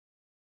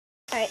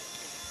Alright,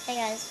 hey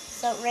guys,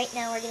 so right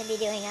now we're going to be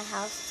doing a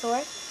house tour,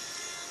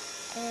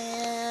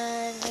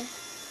 and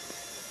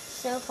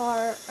so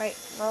far,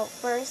 well,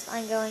 first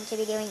I'm going to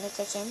be doing the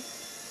kitchen.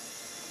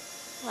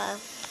 Wow,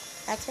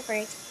 that's a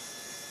fridge.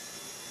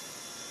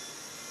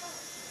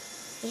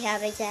 We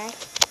have a deck.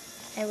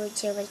 I would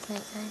chill like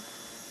nighttime.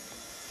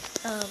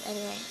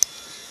 Anyway,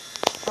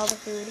 all the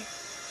food.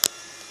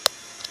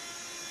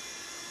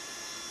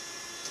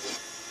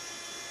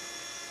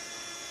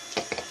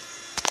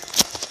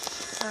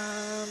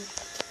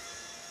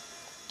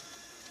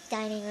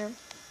 Dining room,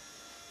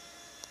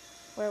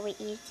 where we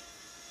eat,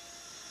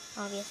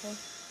 obviously.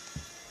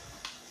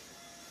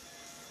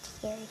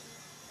 Scary.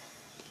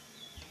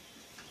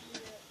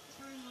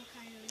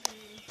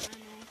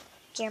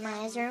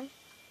 Jeremiah's room.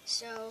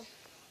 So,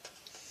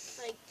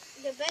 like,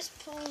 the best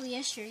pull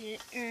yesterday,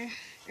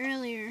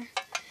 earlier,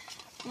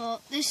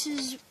 well, this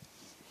is,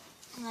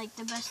 like,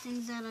 the best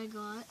things that I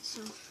got.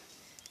 So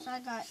I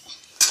got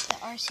the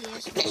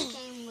RCS, which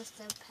came with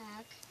the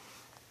pack.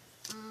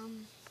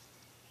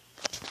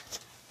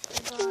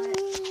 I got, I'm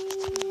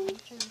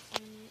trying to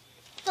find it.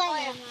 Oh,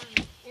 yeah,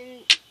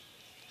 and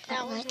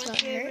that was my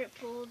favorite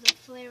pull, the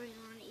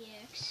Flareon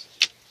EX.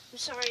 I'm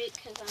sorry,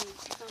 because I'm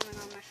filming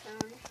on my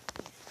phone.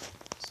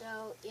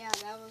 So, yeah,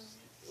 that was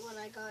what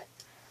I got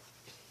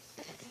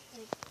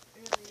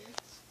earlier.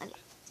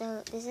 Okay,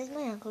 so this is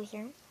my uncle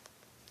here,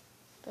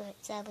 but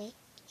sadly,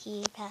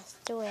 he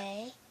passed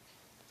away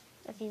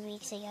a few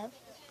weeks ago.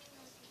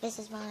 This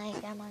is my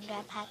grandma and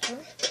grandpa's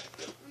room.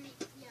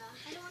 Yeah,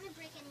 I don't want to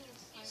break any of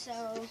this. So, I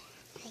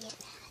get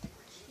that.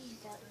 She's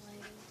that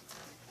lady.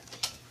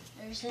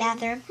 There's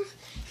Bathroom.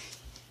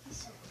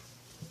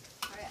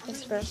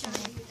 It's gross.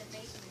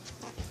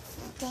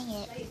 Dang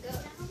it. So you go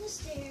down the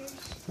stairs,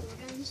 go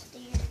down the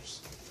stairs.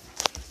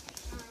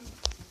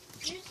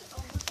 Here's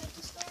almost like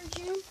the storage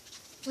room.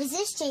 Was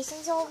this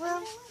Jason's old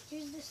room?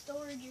 Here's the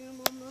storage room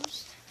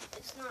almost.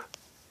 It's not.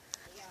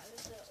 Yeah,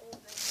 it's the old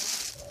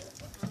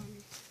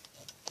bedroom.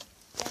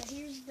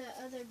 Here's the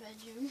other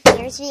bedroom.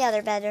 Here's the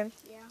other bedroom.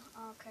 Yeah,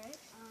 okay.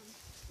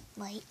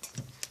 Light.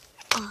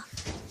 Off.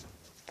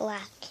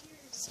 Black.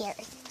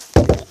 Scary.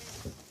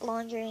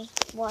 Laundry.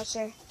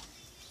 Washer.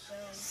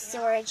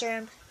 Storage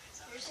room.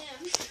 Here's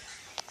him.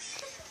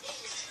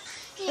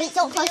 Wait,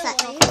 don't close that.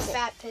 Don't close it.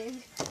 Fat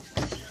pig.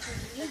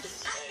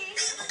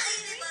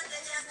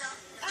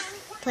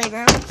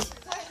 Playroom.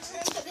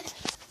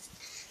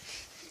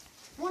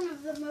 One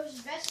of the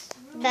most best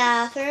rooms.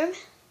 Bathroom.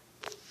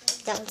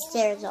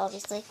 Downstairs,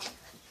 obviously.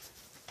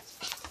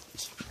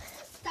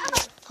 Stop.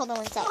 Hold on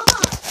one sec.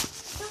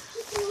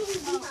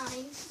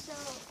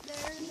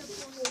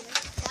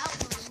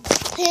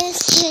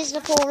 This is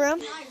the pool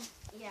room.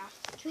 Yeah.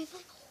 Can we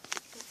play pool?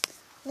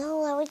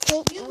 No, that would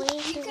take way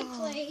You too can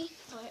long. play,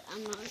 but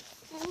I'm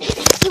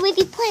not. You would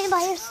be playing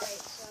by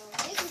yourself.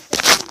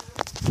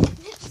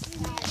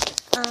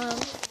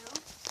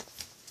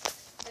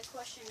 The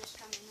question is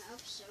coming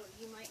up, so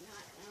you might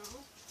not know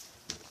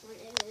what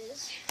it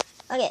is.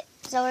 Okay,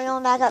 so we're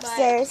going back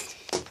upstairs.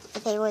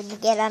 If they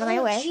wouldn't get out of my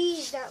way.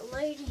 Jeez, that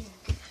lighting.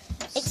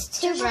 It's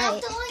too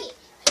bright.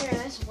 Here,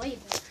 that's way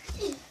better.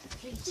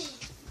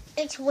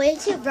 It's way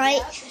too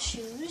bright. The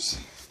shoes.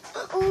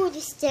 Ooh,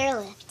 the stair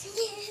lift.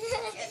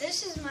 Yeah,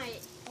 this is my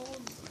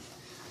old.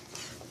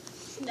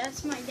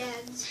 That's my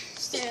dad's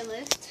stair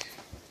lift.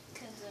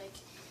 Cause like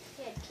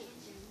he had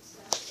kids and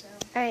stuff, so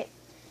All right.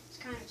 it's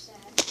kind of sad.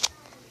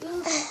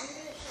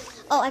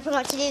 Oh, I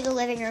forgot to do the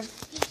living room.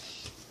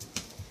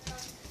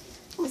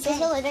 This is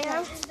the living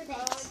room.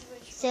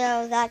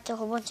 So that's a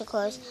whole bunch of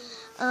clothes.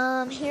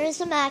 Here's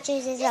the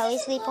mattresses that we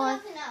sleep on.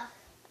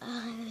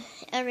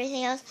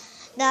 Everything else.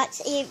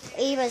 That's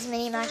Eva's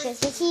mini mattress.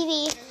 The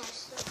TV.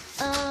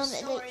 The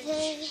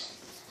thing.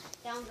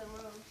 Down the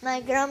road.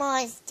 My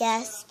grandma's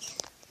desk.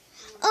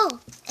 Oh,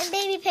 and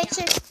baby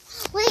pictures.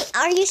 Wait,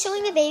 are you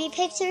showing the baby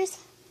pictures?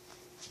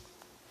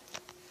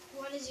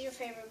 What is your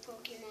favorite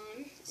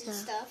Pokemon and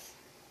stuff?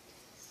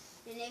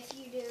 And if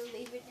you do,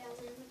 leave it down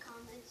in the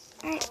comments.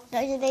 Alright,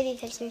 those are the baby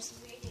pictures.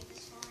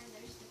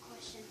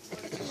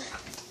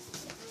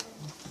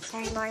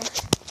 Sorry, Mario.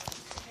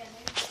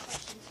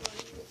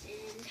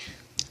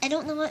 I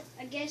don't know what.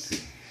 I guess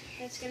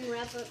that's going to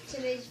wrap up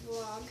today's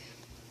vlog.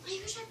 I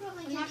wish I brought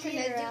my I'm not going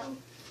to do.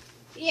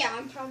 Yeah,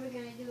 I'm probably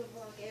going to do a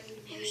vlog every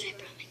day. I wish I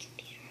brought my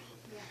computer up.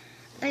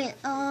 Yeah. Okay,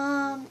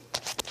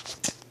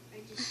 I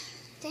just.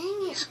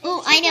 Dang it.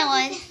 Oh, I know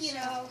one. You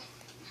know.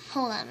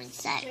 Hold on one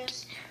sec.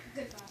 Just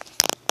goodbye.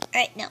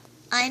 Alright, no.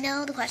 I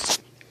know the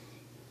question.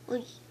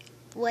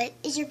 What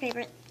is your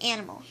favorite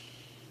animal?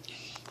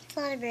 It's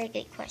not a very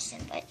good question,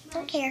 but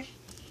don't care.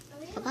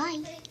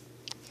 Bye-bye.